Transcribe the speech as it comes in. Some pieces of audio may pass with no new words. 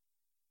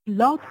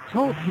Blog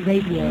Talk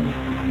Radio.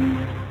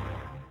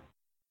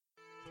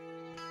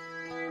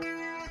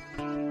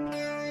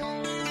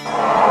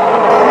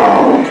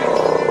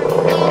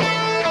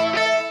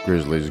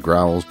 Grizzlies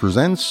Growls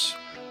presents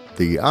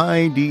the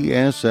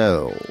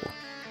IDSL,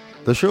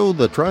 the show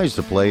that tries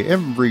to play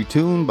every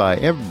tune by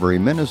every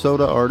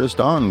Minnesota artist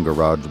on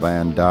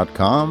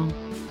GarageBand.com,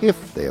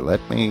 if they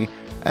let me,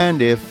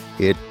 and if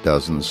it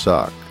doesn't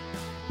suck.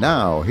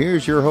 Now,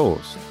 here's your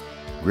host,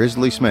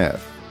 Grizzly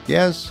Smith.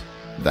 Yes,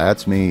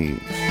 that's me.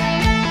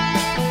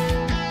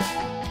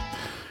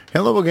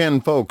 Hello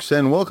again, folks,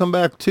 and welcome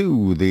back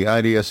to the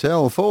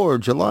IDSL for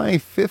July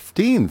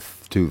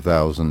 15th,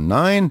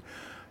 2009.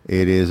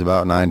 It is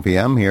about 9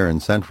 p.m. here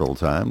in Central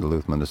Time,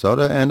 Duluth,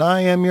 Minnesota, and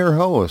I am your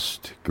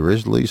host,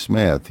 Grizzly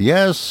Smith.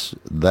 Yes,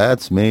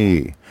 that's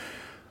me.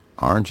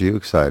 Aren't you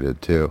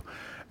excited, too?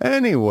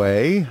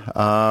 Anyway,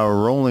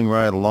 rolling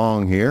right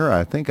along here,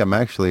 I think I'm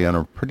actually on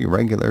a pretty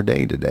regular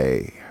day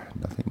today.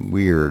 Nothing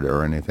weird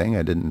or anything.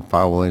 I didn't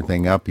foul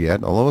anything up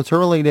yet, although it's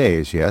early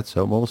days yet,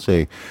 so we'll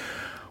see.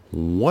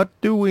 What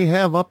do we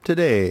have up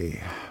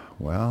today?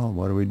 Well,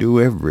 what do we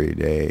do every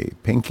day?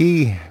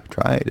 Pinky,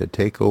 try to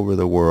take over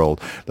the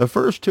world. The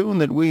first tune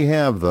that we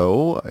have,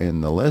 though,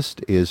 in the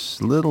list is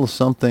little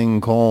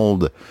something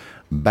called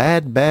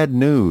Bad Bad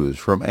News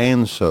from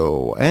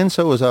Anso.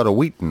 Anso is out of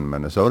Wheaton,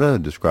 Minnesota,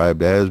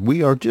 described as,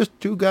 "We are just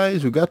two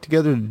guys who got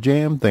together to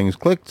jam, things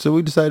clicked, so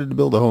we decided to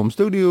build a home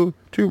studio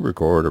to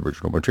record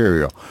original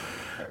material."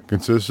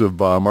 Consists of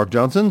Mark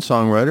Johnson,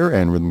 songwriter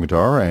and rhythm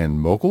guitar and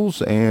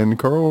vocals, and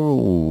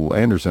Carl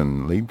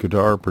Anderson, lead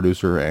guitar,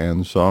 producer,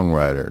 and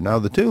songwriter. Now,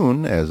 the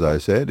tune, as I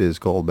said, is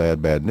called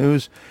Bad Bad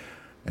News.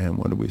 And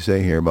what do we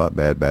say here about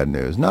Bad Bad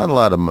News? Not a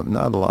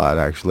lot,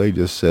 actually.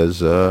 Just says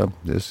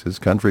this is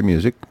country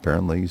music,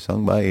 apparently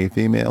sung by a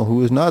female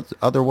who is not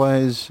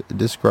otherwise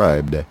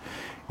described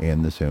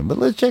in the tune. But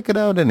let's check it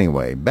out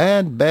anyway.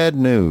 Bad Bad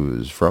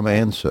News from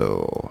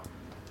Anso.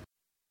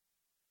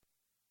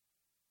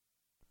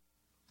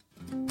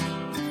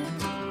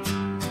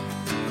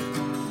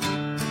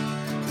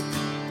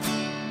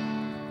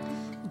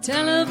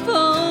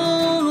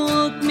 Telephone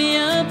woke me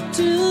up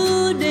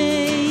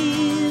today.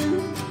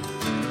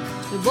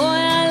 The boy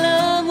I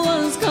love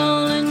was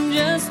calling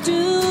just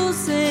to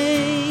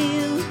say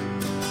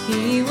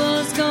he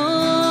was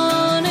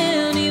gone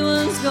and he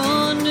was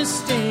going to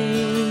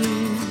stay.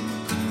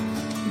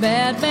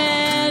 Bad,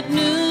 bad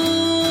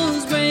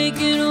news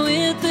breaking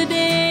with the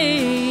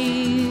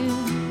day.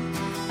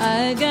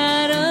 I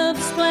got up,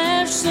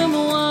 splashed some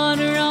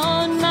water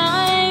on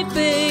my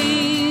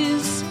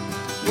face,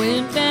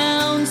 went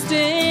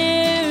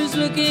downstairs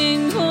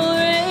looking for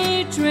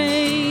a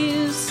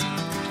trace,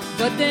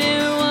 but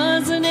there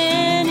wasn't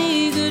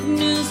any good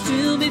news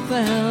to be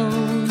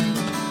found.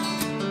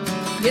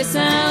 Guess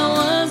I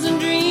wasn't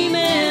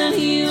dreaming,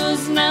 he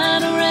was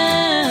not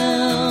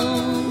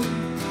around.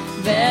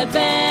 Bad,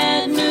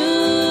 bad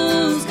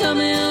news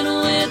coming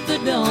with the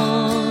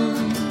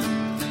dawn.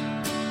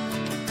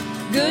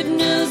 Good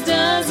news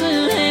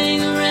doesn't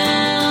hang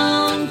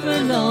around for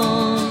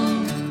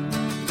long.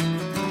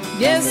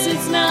 Guess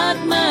it's not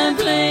my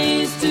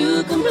place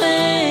to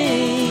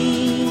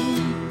complain.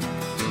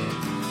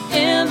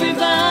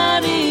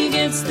 Everybody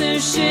gets their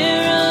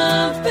share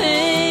of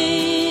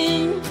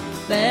pain.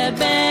 Bad,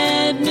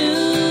 bad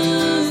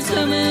news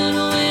coming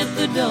with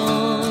the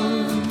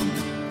dawn.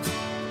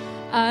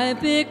 I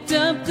picked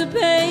up the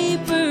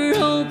paper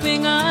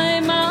hoping I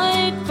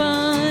might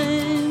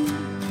find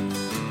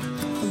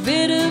a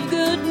bit of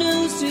good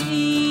news to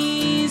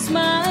ease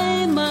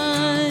my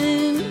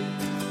mind.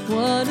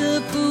 What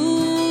a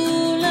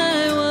fool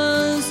I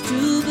was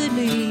to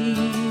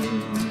believe.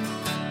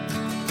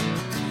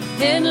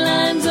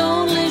 Headlines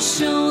only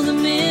show the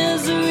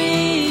misery.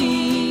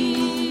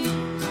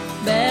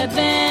 Bad,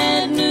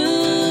 bad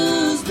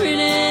news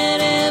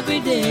printed every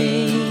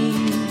day.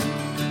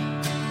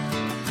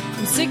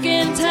 I'm sick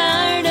and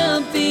tired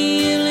of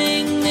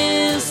feeling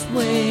this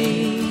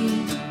way.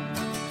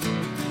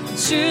 It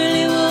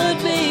surely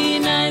would be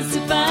nice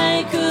if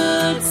I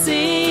could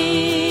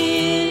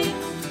see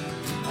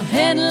a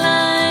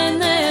headline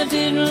that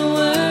didn't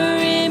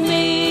worry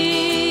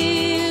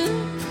me.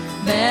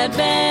 Bad,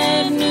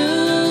 bad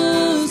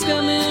news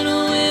coming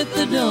with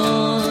the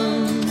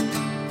dawn.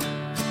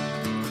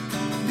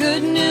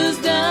 Good news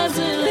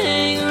doesn't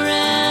hang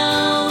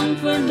around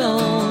for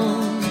long.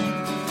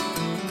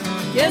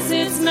 Guess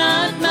it's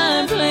not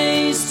my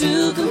place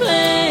to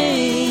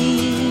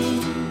complain.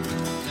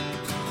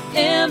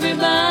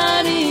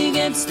 Everybody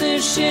gets their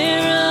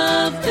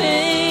share of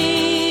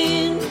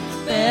pain.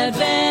 Bad,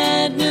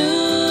 bad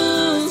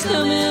news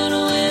coming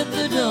with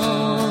the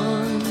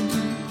dawn.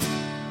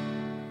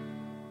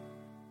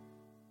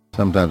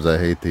 Sometimes I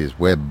hate these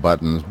web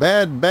buttons.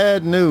 Bad,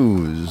 bad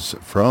news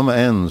from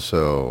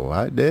Anso.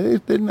 They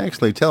didn't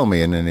actually tell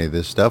me in any of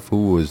this stuff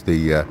who was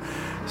the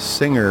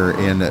singer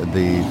in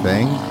the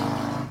thing.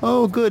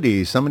 Oh,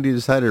 goody. Somebody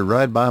decided to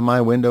ride by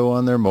my window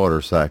on their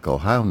motorcycle.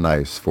 How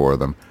nice for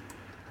them.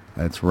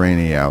 It's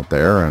rainy out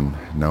there, and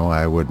no,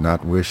 I would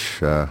not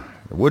wish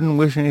I wouldn't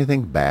wish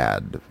anything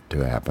bad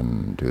to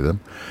happen to them.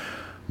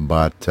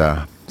 But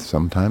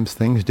sometimes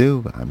things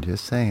do. I'm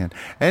just saying.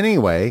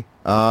 Anyway,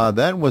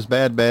 that was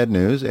bad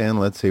news. And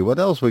let's see what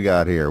else we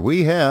got here.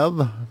 We have,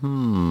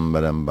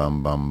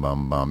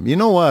 ba-dum-bum-bum-bum-bum. You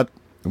know what?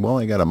 Well,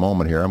 I got a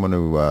moment here. I'm going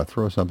to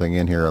throw something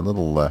in here. A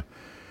little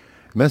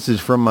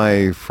message from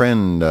my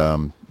friend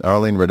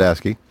Arlene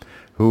Radowski,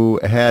 who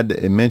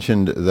had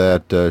mentioned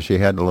that she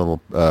had a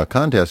little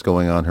contest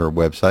going on her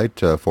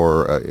website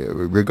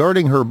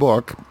regarding her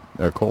book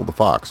called The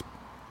Fox.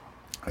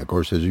 Of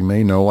course, as you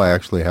may know, I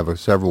actually have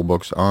several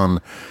books on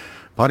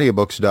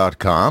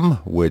podiabooks.com,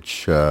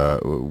 which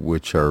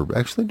are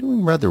actually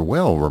doing rather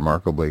well,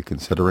 remarkably,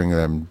 considering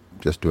them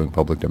just doing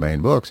public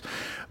domain books.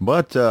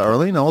 But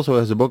Arlene also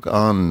has a book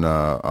on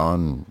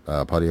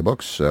Podia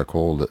Books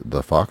called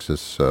The Fox.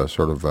 It's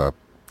sort of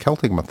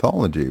Celtic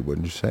mythology,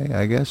 wouldn't you say,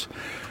 I guess?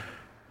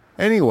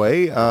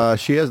 Anyway,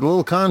 she has a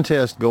little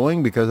contest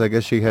going because I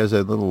guess she has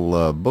a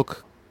little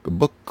book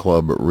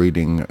club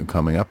reading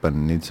coming up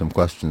and need some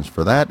questions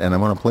for that. And I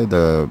want to play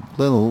the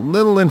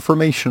little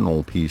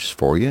informational piece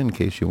for you in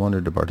case you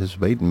wanted to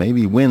participate and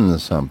maybe win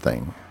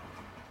something.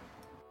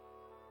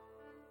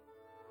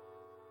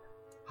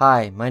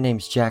 Hi, my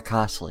name's Jack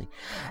Hosley,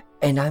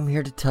 and I'm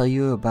here to tell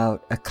you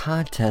about a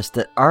contest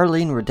that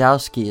Arlene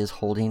Radowski is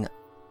holding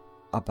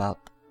about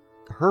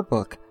her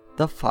book,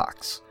 The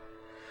Fox.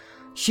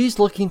 She's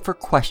looking for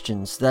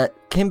questions that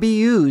can be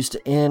used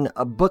in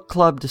book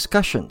club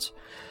discussions.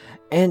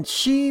 And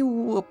she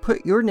will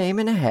put your name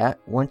in a hat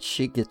once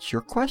she gets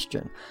your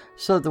question.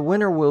 So the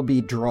winner will be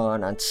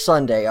drawn on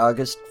Sunday,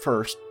 August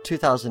 1st,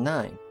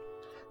 2009.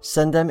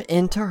 Send them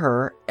in to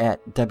her at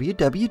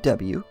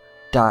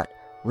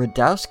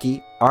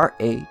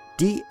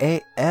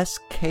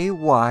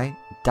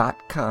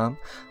www.radowski.com.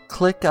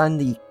 Click on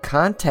the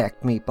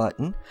Contact Me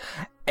button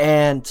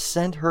and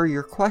send her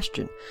your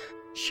question.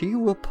 She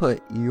will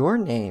put your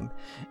name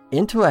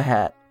into a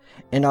hat.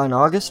 And on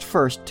August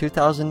 1st,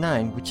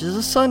 2009, which is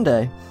a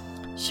Sunday,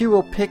 she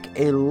will pick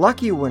a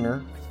lucky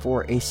winner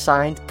for a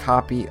signed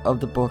copy of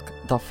the book,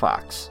 The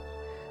Fox,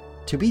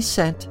 to be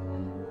sent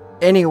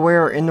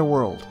anywhere in the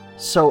world.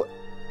 So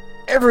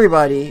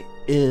everybody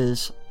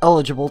is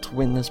eligible to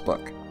win this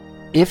book.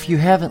 If you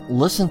haven't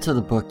listened to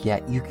the book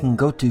yet, you can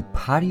go to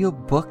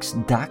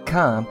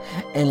podiobooks.com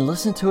and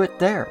listen to it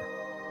there.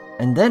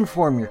 And then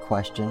form your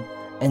question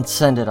and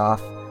send it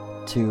off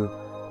to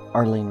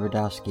Arlene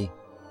Radowski.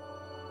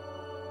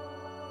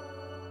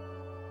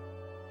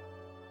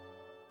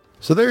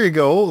 So there you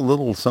go, a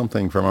little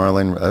something from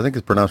Arlene. I think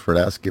it's pronounced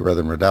Radowski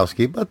rather than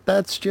Radowski, but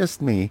that's just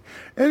me.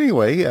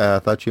 Anyway, I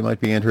thought you might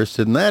be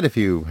interested in that if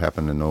you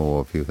happen to know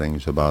a few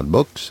things about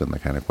books and the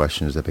kind of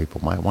questions that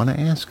people might want to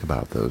ask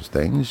about those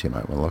things. You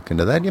might want to look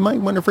into that. You might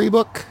win a free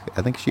book.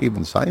 I think she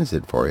even signs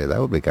it for you. That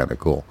would be kind of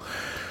cool.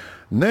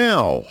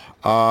 Now,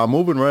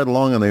 moving right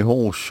along on the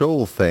whole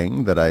show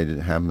thing that I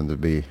happen to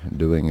be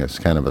doing as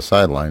kind of a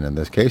sideline in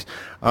this case,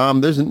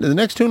 the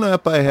next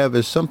tune-up I have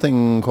is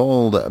something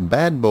called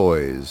Bad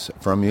Boys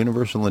from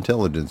Universal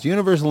Intelligence.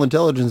 Universal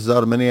Intelligence is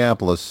out of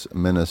Minneapolis,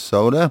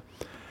 Minnesota.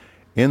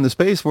 In the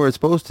space where it's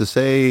supposed to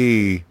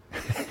say...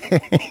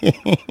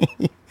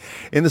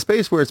 in the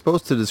space where it's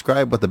supposed to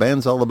describe what the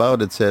band's all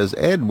about, it says,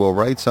 Ed will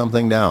write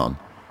something down.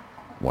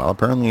 Well,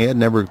 apparently Ed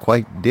never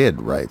quite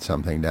did write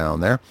something down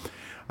there.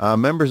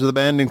 Members of the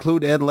band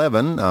include Ed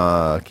Levin,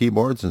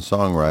 keyboards and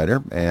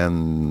songwriter,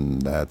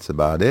 and that's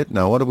about it.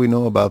 Now, what do we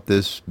know about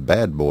this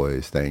Bad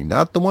Boys thing?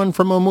 Not the one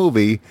from a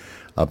movie.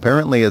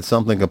 Apparently, it's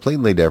something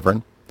completely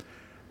different.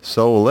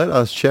 So let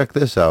us check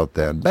this out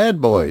then.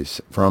 Bad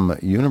Boys from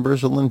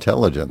Universal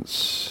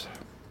Intelligence.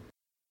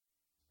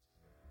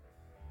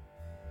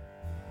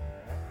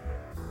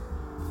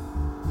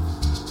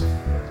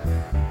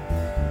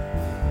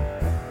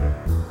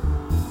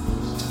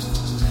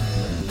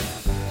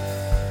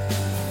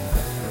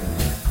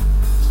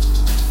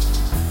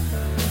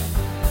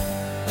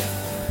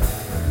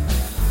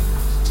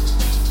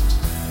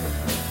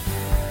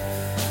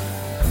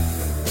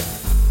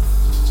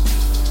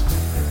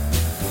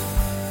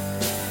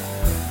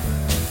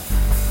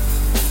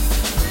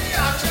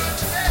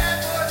 Bad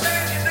boys,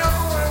 and you know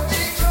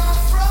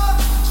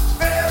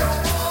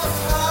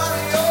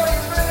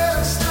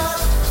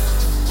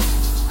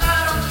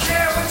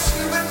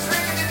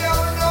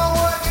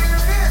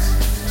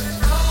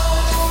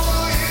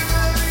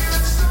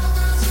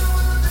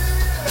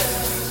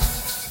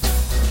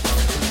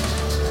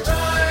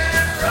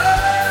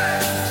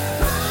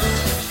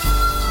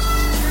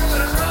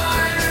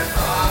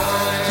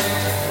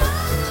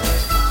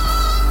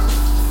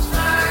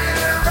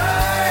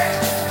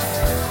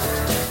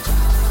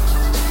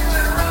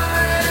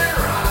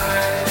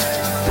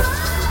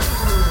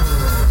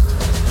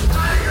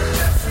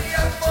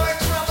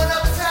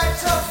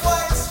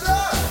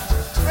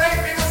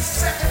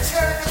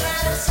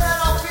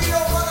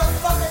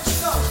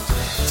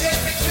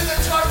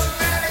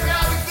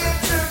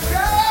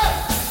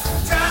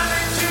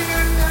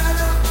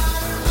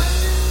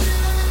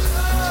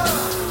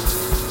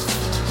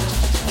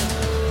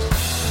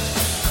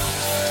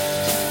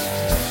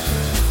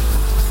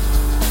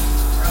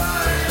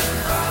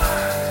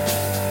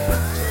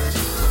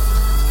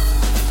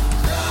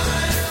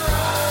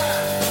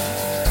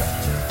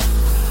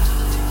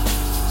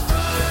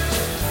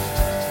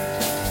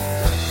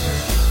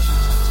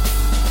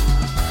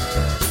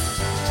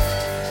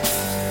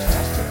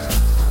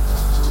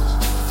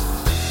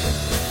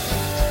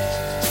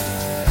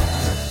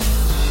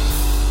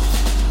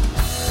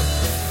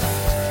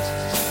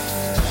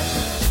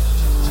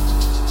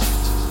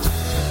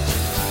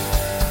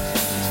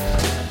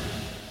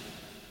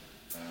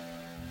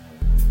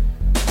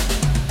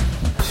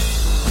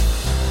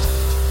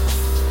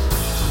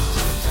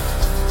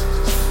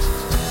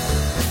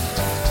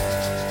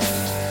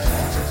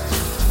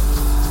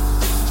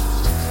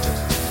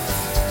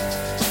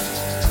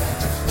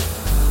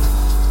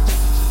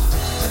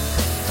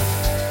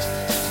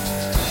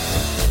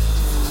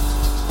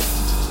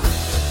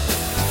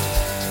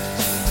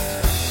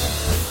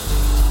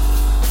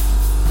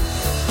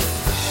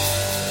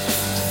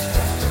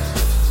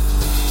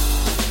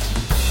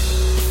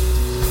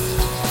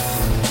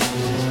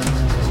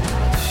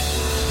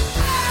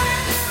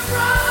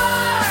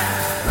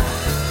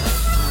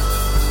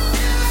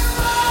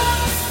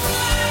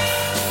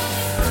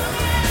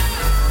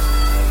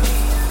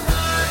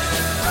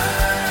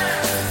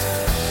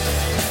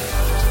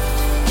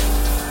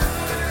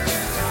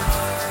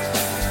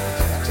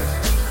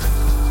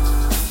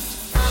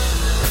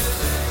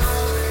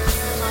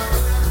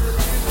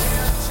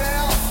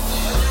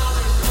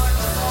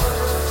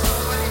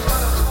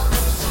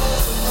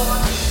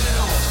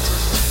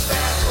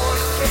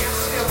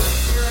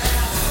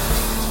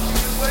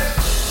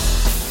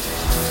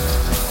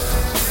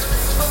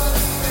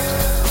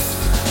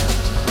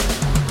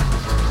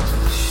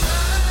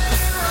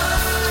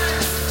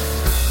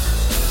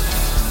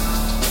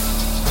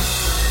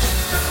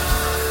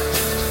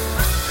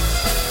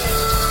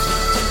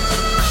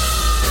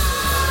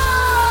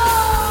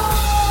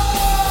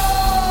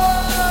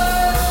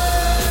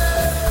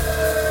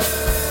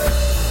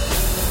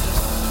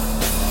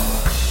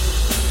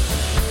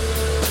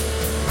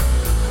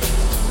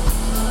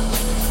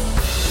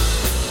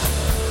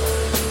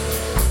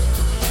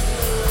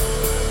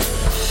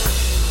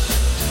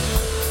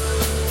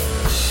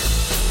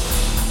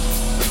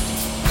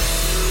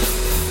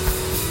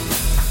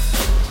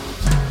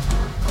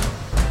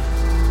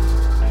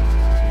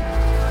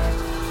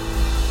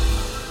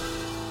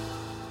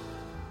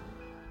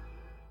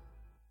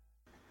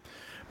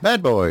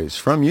Bad Boys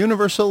from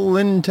Universal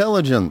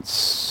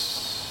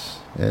Intelligence.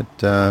 It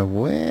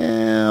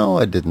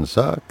didn't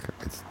suck.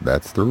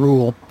 That's the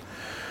rule.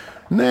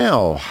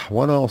 Now,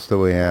 what else do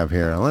we have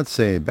here? Let's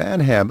see.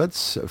 Bad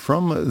Habits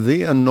from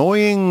the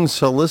Annoying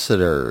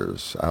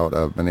Solicitors out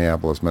of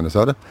Minneapolis,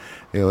 Minnesota.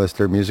 They list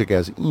their music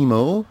as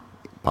emo,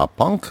 pop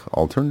punk,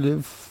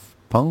 alternative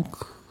punk.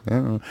 I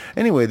don't know.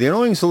 Anyway, the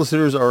Annoying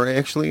Solicitors are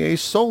actually a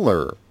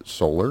solo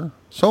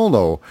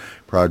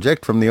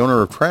project from the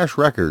owner of Trash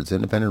Records,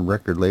 independent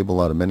record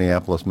label out of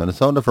Minneapolis,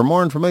 Minnesota. For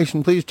more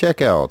information, please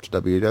check out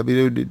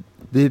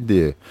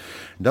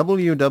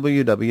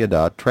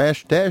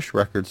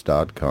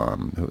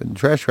www.trash-records.com.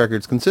 Trash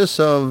Records consists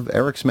of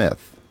Eric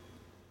Smith.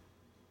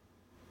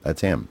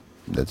 That's him.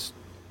 It's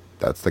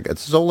a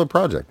solo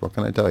project. What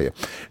can I tell you?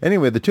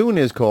 Anyway, the tune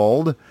is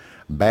called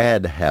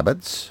Bad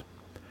Habits,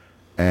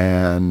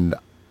 and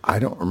I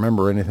don't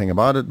remember anything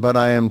about it, but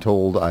I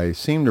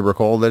seem to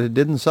recall that it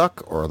didn't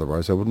suck, or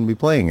otherwise I wouldn't be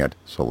playing it.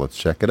 So let's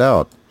check it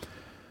out.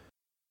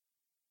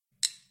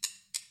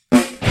 Today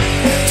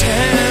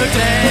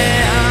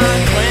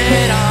I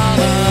quit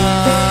all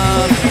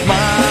of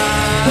my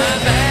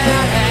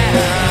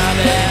bad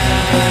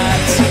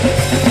habits,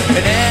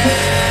 and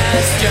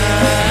it's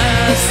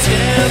just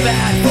too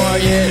bad for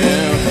you,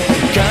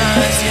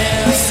 'cause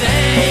you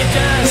say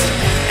just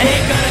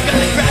ain't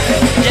gonna grab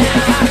it.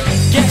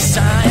 Yeah, guess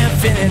I am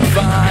feeling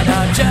fine.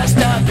 I'm just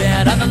a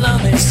bit on the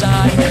lonely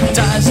side.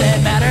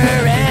 Doesn't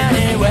matter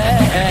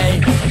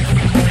anyway.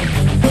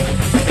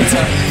 It's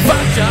a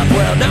fucked up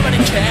world,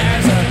 nobody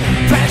cares.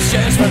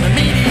 Pressures from the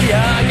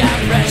media, got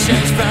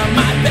pressures from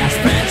my best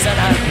friends, and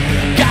I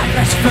got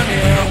pressure from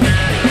you.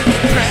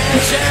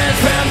 Pressures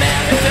from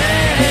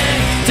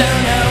everything,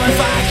 don't know if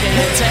I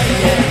can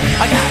take it.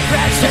 I got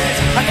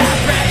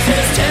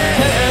pressures too.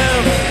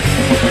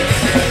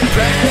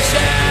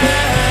 Pressures,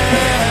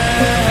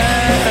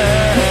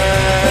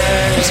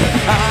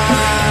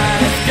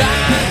 I've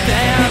got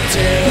them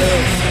too.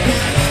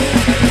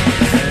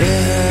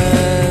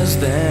 Is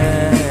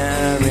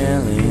there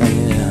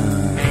really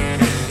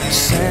a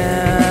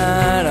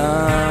set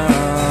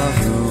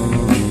of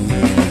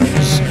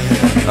rules,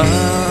 a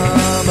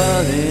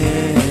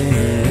belief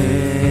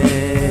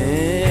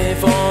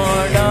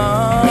or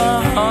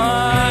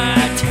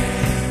not?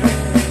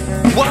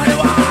 What do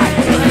I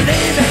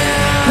believe in?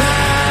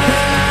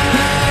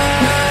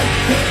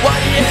 What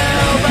do you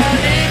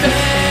believe in?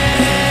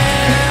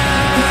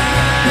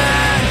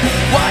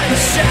 What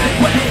should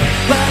we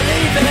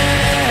believe in?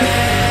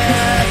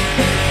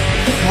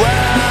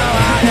 Well, I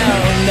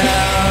don't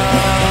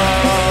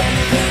know.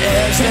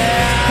 Is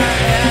there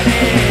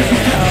any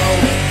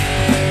hope?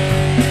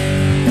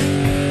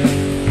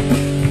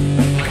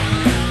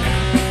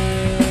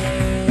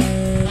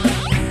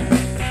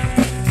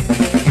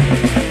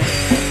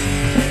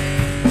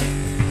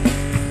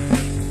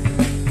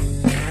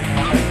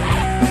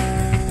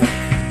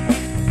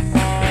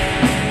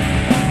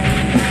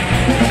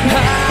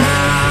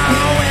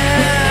 How will I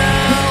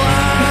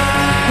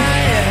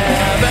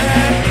ever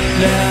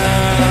know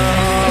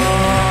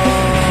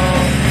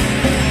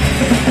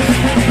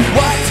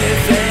what to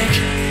think,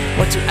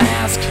 what to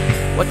ask,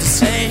 what to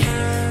say,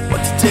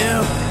 what to do?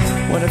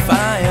 What if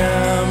I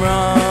am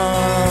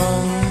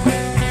wrong?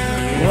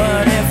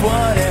 What if I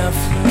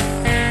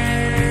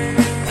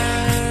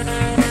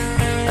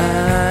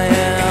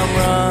am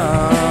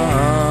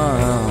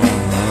wrong?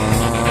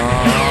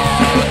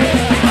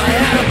 I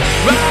am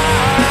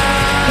right.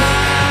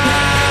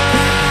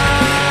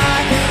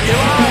 You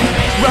are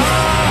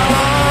wrong.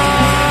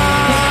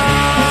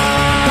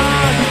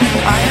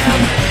 I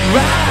am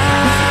right.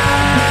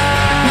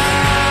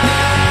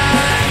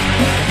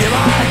 You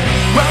are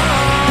wrong.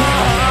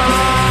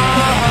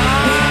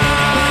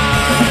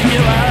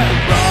 You are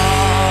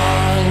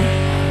wrong.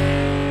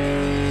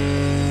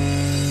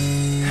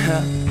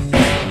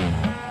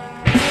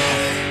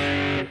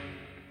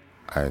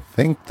 I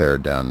think they're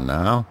done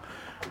now.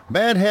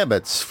 Bad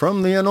Habits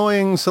from the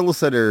Annoying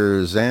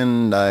Solicitors,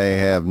 and I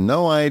have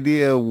no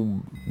idea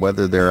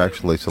whether they're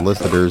actually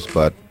solicitors,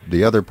 but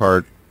the other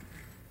part,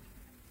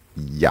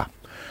 yeah.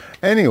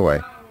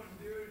 Anyway,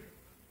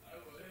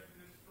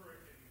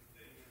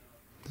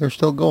 they're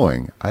still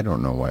going. I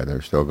don't know why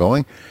they're still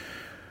going.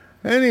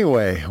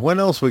 Anyway, what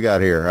else we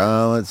got here?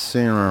 Let's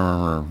see.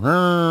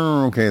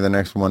 Okay, the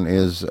next one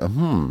is,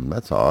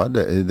 that's odd.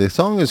 The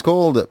song is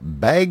called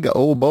Bag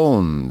O'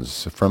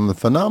 Bones from the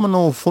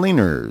Phenomenal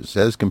Fleeners,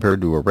 as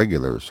compared to a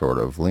regular sort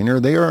of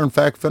fleener. They are, in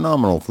fact,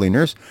 phenomenal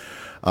fleeners.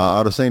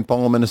 Out of St.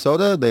 Paul,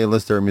 Minnesota, they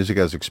list their music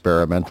as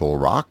experimental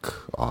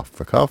rock, off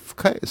the cuff,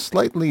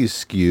 slightly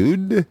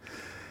skewed.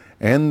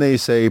 And they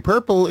say,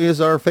 purple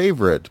is our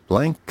favorite.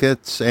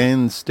 Blankets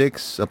and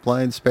sticks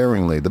applied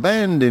sparingly. The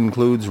band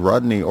includes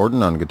Rodney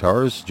Orden on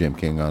guitars, Jim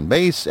King on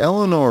bass,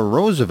 Eleanor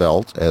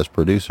Roosevelt as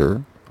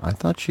producer. I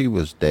thought she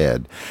was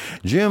dead.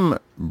 Jim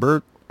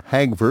Burt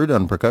Hagford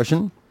on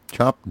percussion,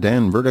 Chop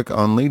Dan Burdick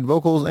on lead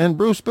vocals, and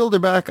Bruce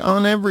Bilderback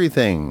on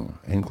everything,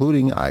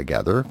 including, I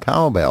gather,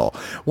 cowbell.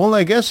 Well,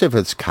 I guess if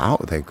it's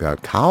they've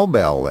got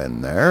cowbell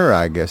in there,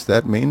 I guess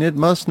that means it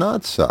must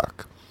not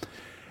suck.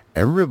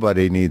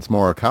 Everybody needs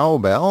more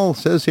cowbell,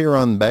 says here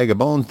on Bag of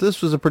Bones.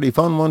 This was a pretty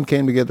fun one,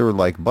 came together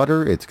like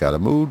butter. It's got a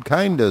mood,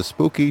 kinda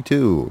spooky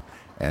too.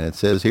 And it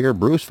says here,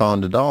 Bruce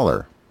found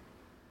 $1.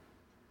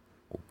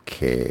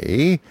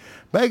 Okay.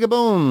 Bag of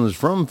Bones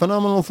from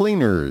Phenomenal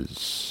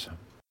Fleeners.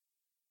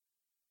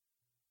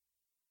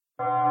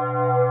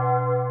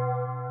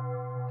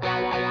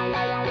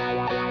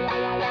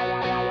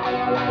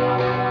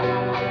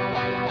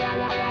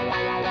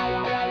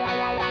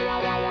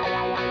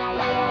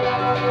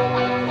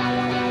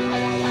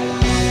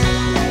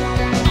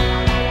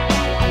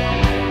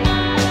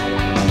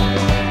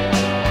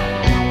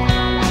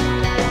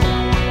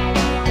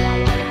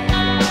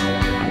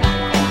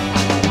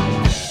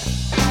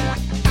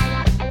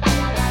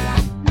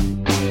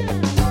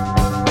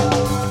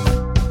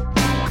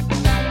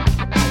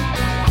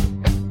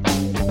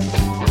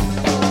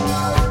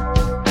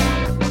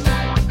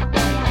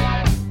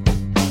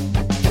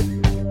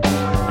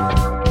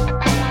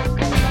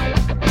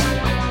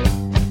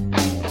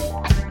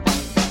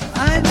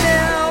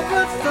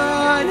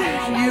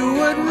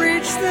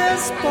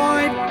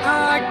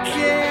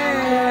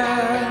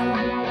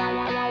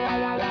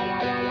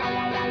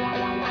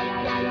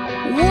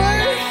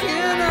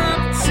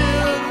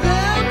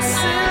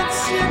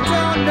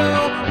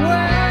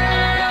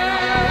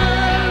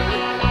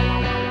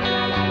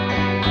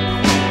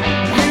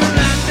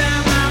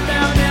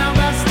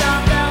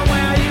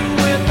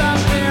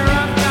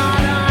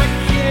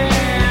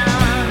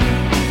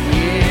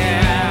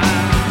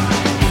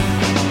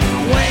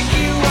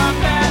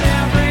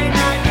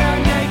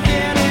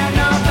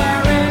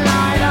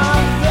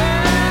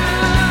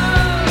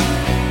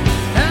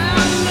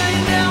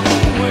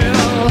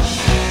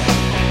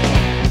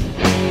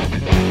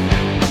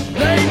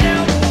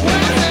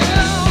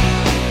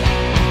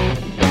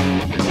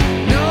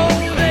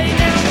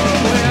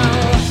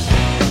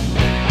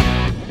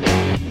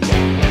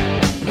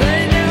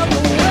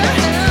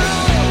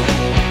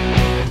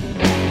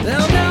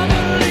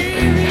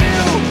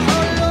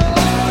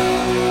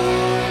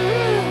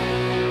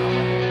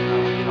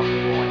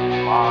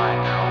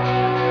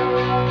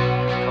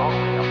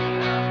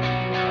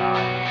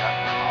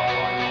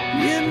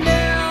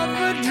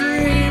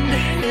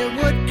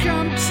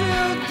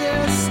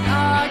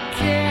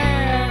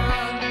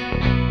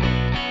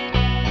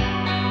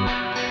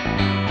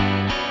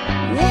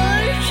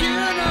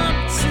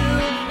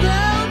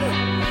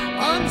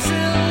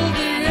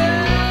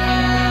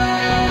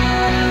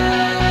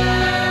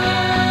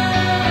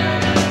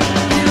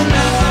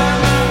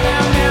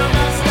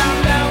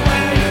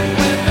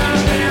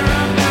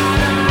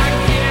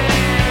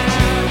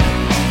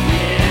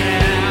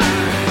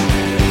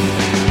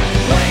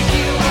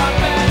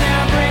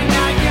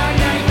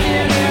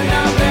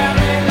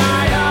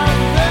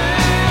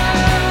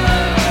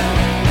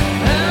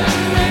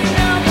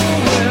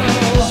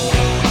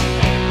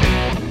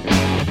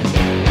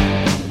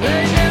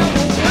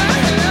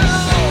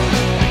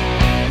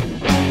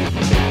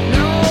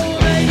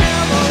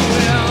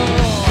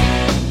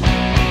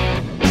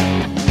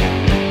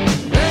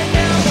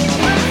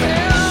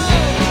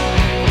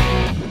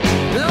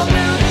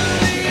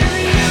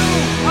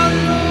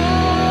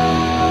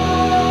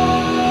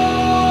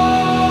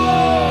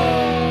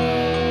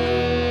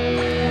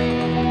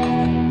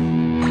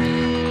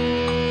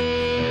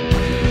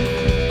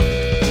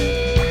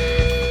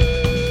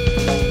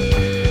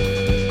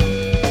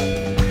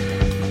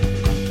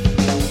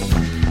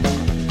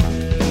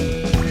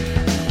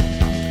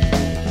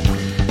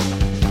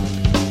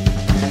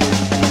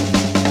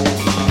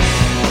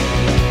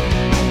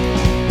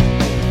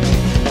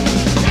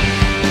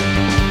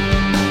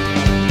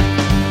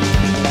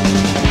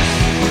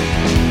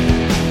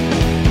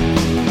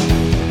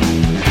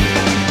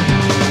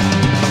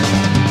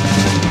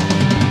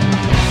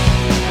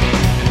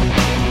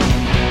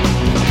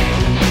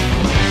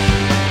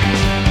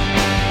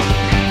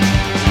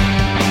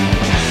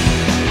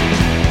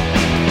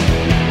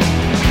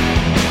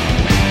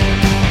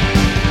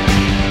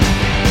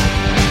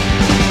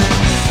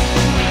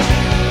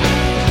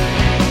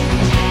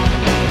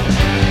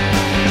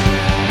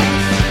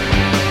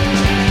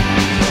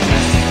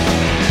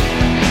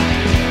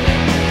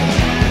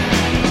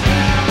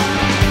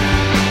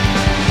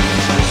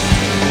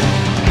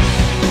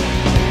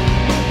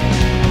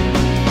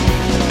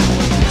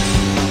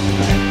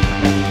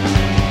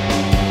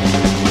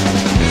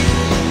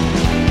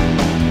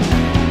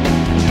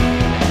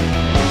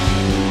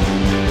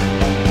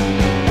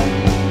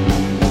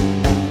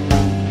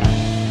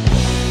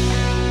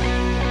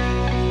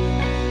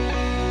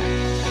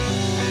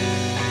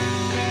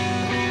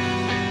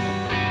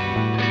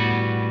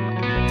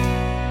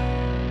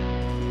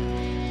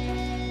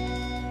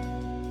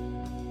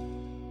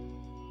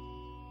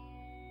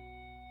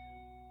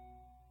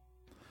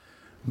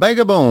 Bag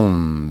of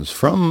Bones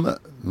from,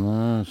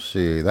 let's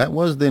see, that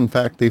was in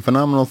fact the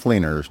Phenomenal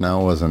Fleeners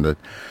now, wasn't it?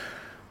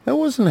 That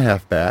wasn't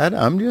half bad.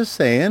 I'm just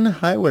saying,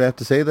 I would have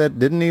to say that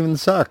didn't even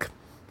suck.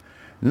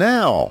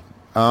 Now,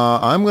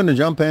 I'm going to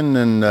jump in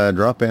and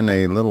drop in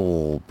a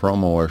little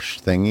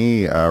promo-ish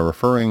thingy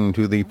referring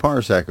to the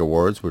Parsec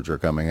Awards, which are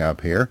coming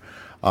up here.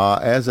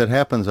 As it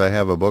happens, I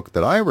have a book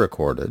that I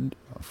recorded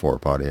for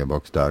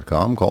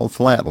PodiaBooks.com called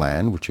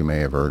Flatland, which you may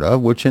have heard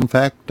of, which in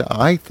fact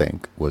I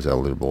think was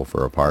eligible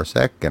for a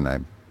Parsec, and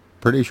I'm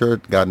pretty sure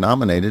it got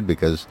nominated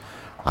because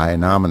I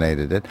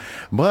nominated it,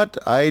 but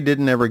I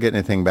didn't ever get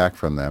anything back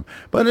from them.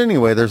 But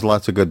anyway, there's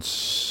lots of good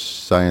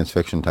science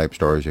fiction type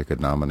stories you could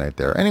nominate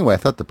there. Anyway, I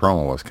thought the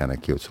promo was kind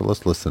of cute, so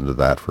let's listen to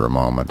that for a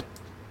moment.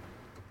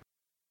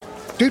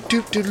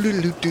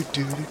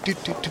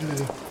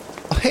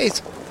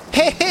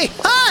 Hey,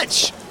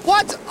 Hutch!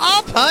 What's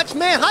up, Hutch,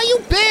 man? How you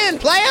been,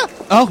 player?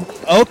 Oh,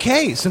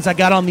 okay, since I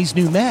got on these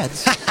new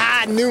meds.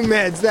 New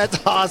meds, that's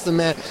awesome,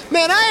 man.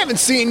 Man, I haven't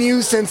seen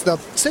you since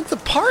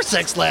the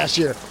Parsecs last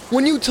year,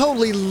 when you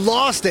totally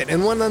lost it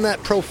and went on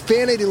that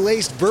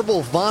profanity-laced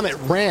verbal vomit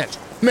rant.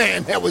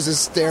 Man, that was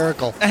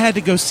hysterical. I had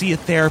to go see a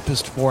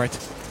therapist for it.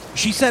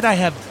 She said I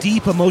have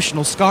deep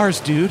emotional scars,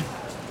 dude.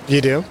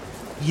 You do?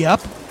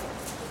 Yep.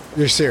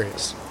 You're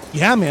serious?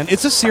 Yeah, man,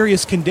 it's a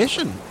serious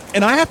condition.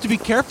 And I have to be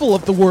careful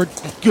of the word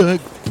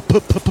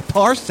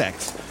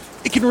parsecs.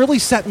 It can really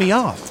set me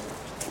off.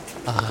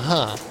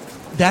 Uh-huh.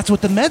 That's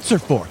what the meds are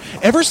for.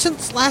 Ever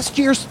since last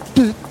year's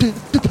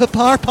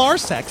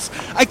parsecs,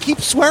 I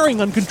keep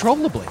swearing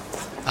uncontrollably.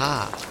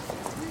 Ah.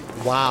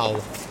 Wow.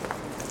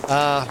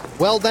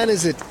 Well then,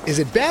 is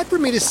it bad for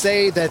me to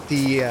say that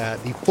the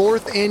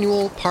 4th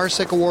annual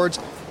Parsec Awards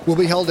will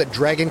be held at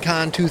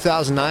DragonCon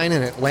 2009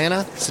 in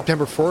Atlanta,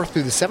 September 4th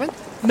through the 7th?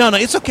 No,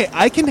 it's okay.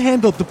 I can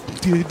handle the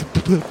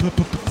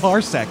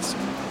parsecs.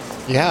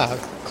 Yeah,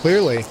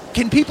 clearly.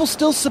 Can people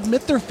still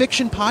submit their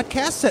fiction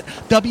podcasts at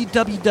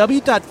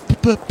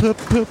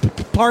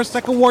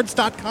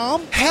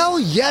www.parsecawards.com? Hell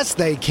yes,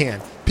 they can.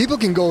 People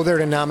can go there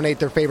to nominate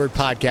their favorite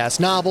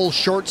podcast, novel,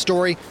 short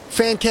story,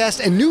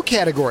 fancast, and new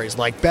categories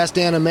like Best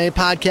Anime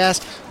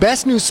Podcast,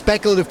 Best New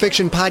Speculative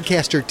Fiction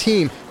Podcaster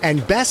Team,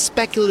 and Best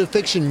Speculative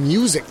Fiction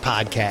Music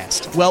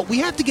Podcast. Well, we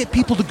have to get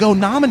people to go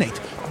nominate.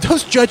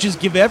 Those judges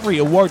give every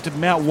award to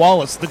Matt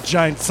Wallace, the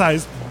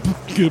giant-sized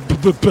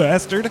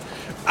bastard.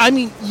 I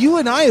mean, you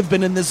and I have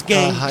been in this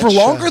game for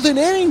longer than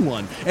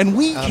anyone, and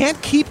we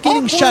can't keep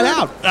getting shut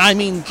out. I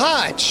mean...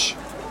 Hutch!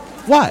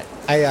 What?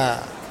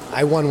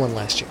 I won one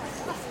last year.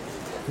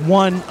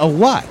 Won a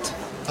what?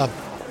 A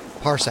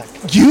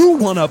Parsec. You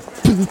won a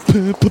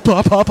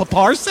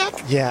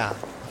Parsec? Yeah,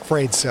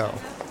 afraid so.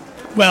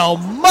 Well,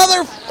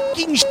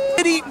 motherfucking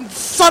shit-eating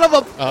son of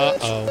a...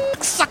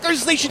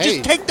 suckers, they should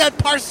just take that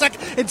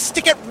Parsec and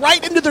stick it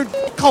right into their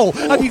hole.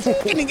 I mean,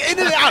 in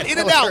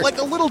and out, like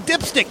a little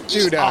dipstick.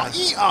 Dude,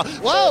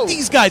 whoa.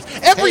 These guys,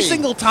 every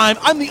single time,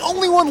 I'm the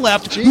only one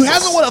left who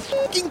hasn't won a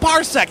fucking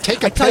Parsec.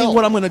 Take a I tell pill. you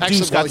what I'm going to do,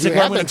 Scott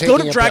Ziegler. I'm going to go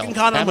to DragonCon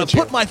and I'm going to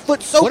put my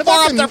foot so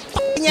far up their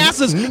fucking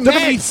asses they're going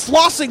to be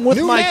flossing with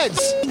my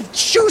fucking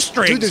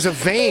shoestrings. Dude, there's a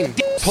vein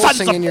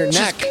pulsing in your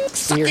neck,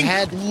 in your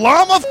head.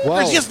 Llama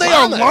fuckers. Yes, they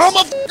are llama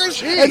fuckers.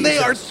 Jesus. And they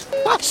are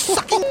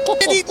sucking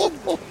eating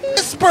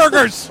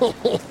burgers. Oh,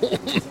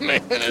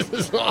 man, this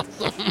is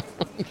awesome.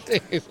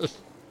 Jesus.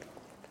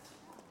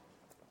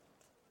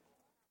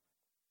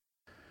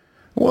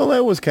 Well,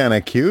 that was kind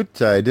of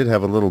cute. I did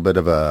have a little bit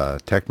of a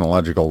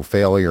technological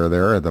failure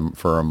there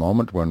for a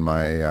moment when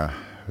my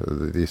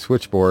the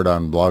switchboard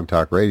on Blog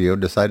Talk Radio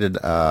decided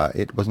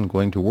it wasn't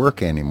going to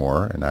work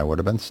anymore, and I would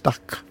have been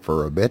stuck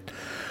for a bit.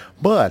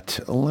 But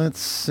let's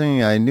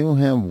see, I do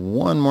have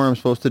one more I'm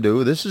supposed to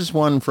do. This is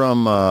one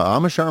from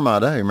Amish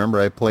Armada. I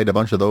remember I played a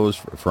bunch of those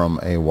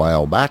from a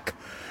while back.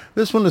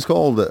 This one is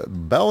called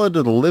Ballad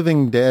of the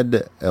Living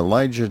Dead,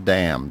 Elijah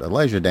Damned.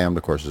 Elijah Damned,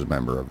 of course, is a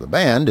member of the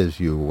band, as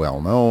you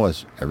well know,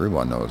 as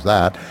everyone knows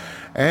that.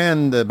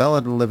 And the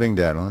Ballad of the Living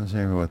Dead. Let's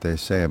see what they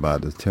say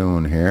about the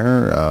tune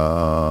here.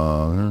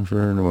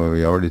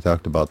 We already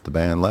talked about the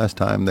band last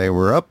time they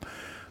were up.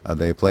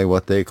 They play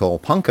what they call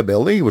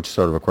punkabilly, which is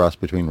sort of a cross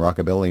between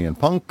rockabilly and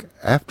punk.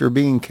 After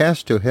being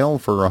cast to hell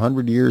for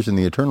 100 years in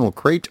the eternal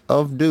crate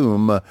of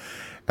doom,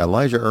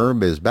 Elijah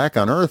Erb is back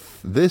on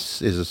Earth.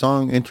 This is a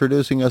song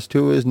introducing us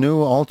to his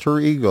new alter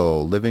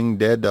ego, Living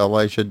Dead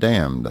Elijah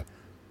Damned.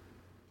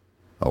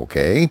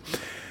 Okay,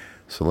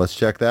 so let's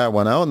check that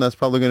one out, and that's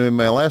probably going to be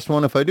my last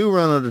one. If I do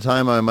run out of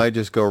time, I might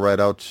just go right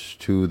out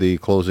to the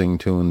closing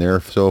tune there.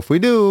 So if we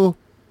do,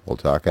 we'll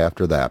talk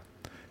after that.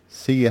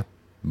 See ya.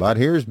 But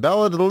here's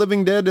Ballad of the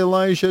Living Dead,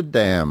 Elijah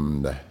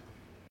Damned.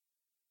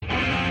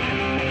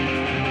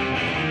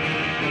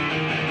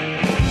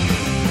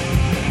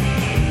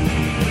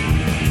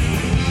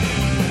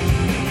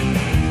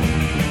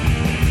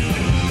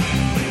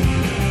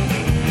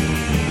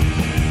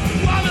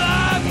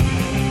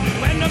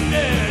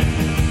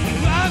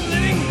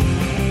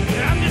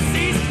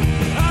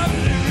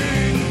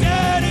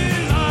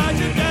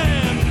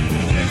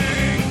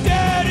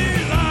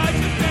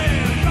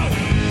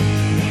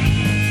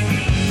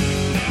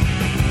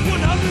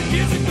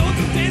 Years ago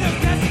today, the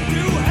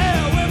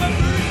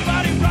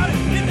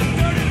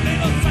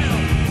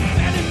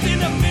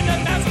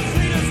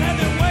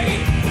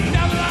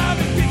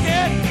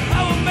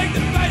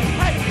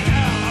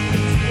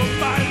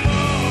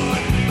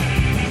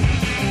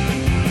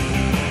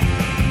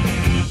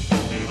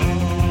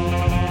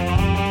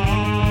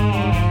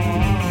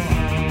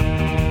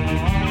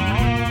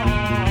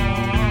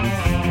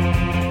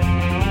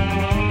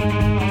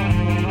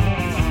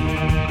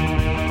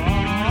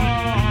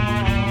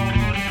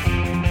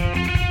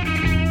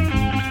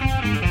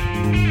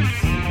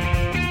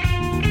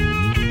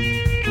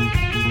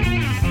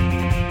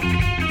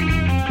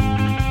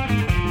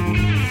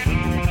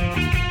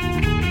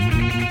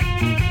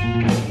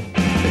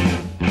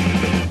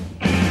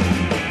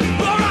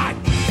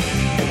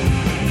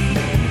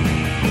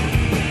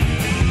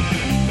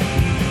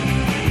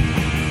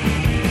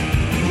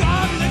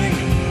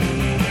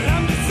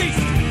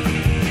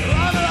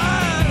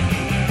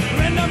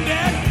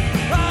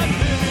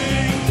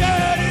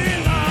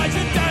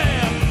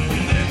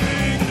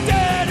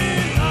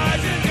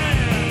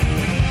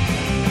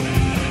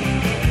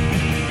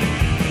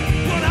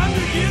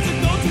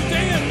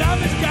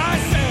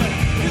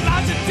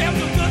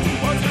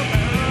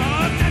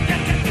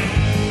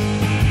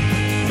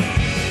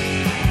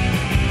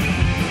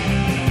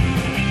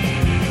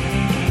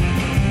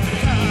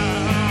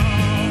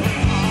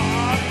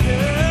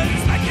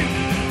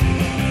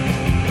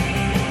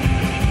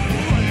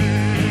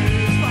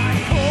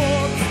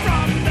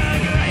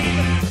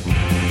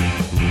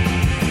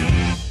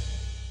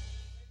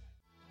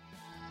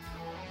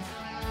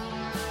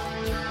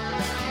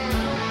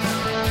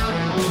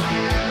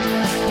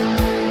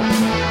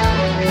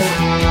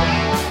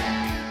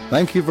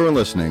Thank you for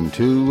listening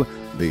to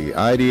the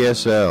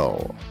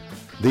IDSL.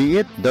 The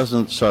It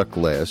Doesn't Suck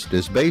list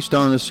is based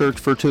on a search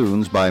for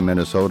tunes by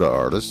Minnesota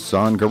artists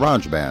on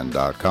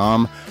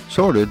GarageBand.com,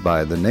 sorted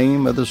by the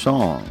name of the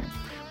song.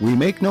 We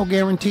make no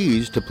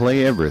guarantees to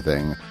play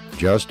everything,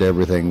 just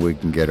everything we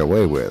can get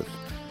away with.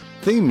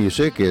 Theme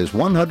music is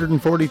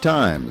 140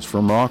 Times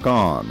from Rock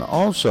On,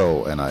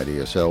 also an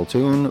IDSL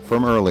tune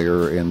from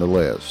earlier in the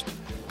list.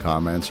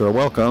 Comments are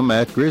welcome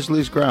at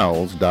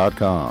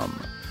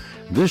grizzliesgrowls.com.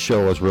 This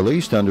show is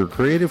released under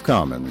Creative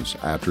Commons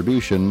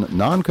Attribution,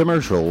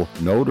 Non-Commercial,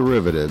 No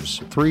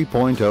Derivatives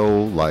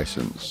 3.0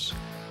 license.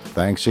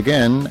 Thanks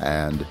again,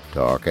 and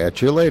talk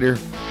at you later.